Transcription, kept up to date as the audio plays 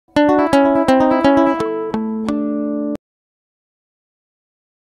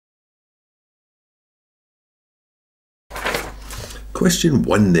Question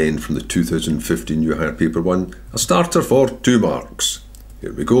 1 then from the 2015 New Higher Paper 1, a starter for 2 marks.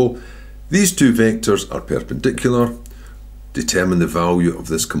 Here we go. These two vectors are perpendicular. Determine the value of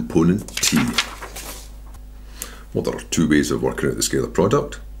this component t. Well, there are two ways of working out the scalar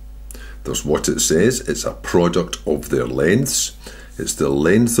product. There's what it says, it's a product of their lengths. It's the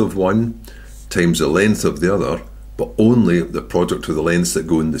length of one times the length of the other, but only the product of the lengths that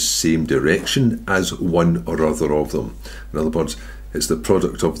go in the same direction as one or other of them. In other words, it's the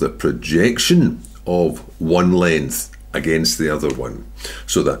product of the projection of one length against the other one.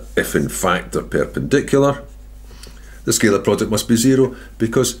 So that if in fact they're perpendicular, the scalar product must be 0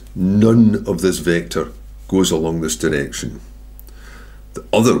 because none of this vector goes along this direction. The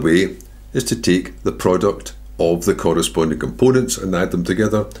other way is to take the product of the corresponding components and add them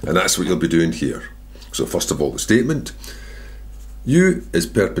together, and that's what you'll be doing here. So first of all, the statement, u is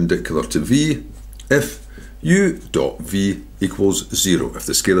perpendicular to v if u dot v equals 0, if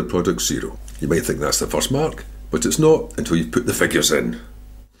the scalar product's 0. You might think that's the first mark, but it's not until you put the figures in.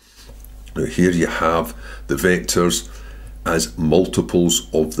 Now here you have the vectors as multiples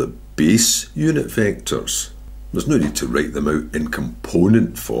of the base unit vectors. There's no need to write them out in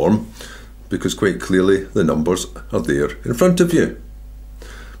component form because quite clearly the numbers are there in front of you.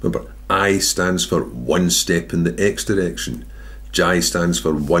 Remember, I stands for one step in the x direction, j stands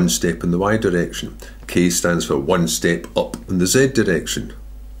for one step in the y direction, k stands for one step up in the z direction.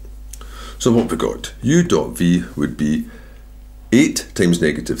 So what we got? U dot v would be 8 times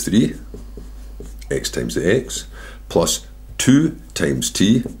negative 3, x times the x, plus 2 times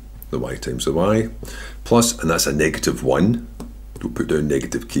t, the y times the y, plus, and that's a negative 1, don't put down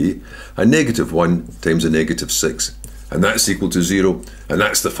negative k, a negative 1 times a negative 6, and that's equal to 0, and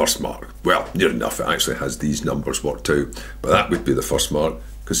that's the first mark. Well, near enough, it actually has these numbers worked out, but that would be the first mark,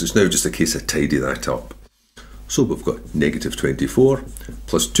 because it's now just a case of tidy that up. So we've got negative 24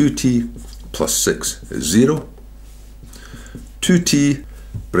 plus 2t plus 6 is 0. 2t,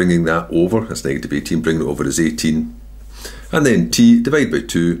 bringing that over, that's negative 18, bringing it over is 18. And then t divided by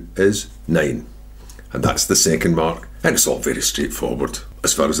 2 is 9. And that's the second mark, and it's all very straightforward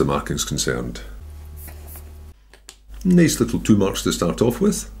as far as the marking is concerned. Nice little 2 marks to start off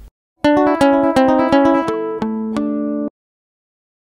with.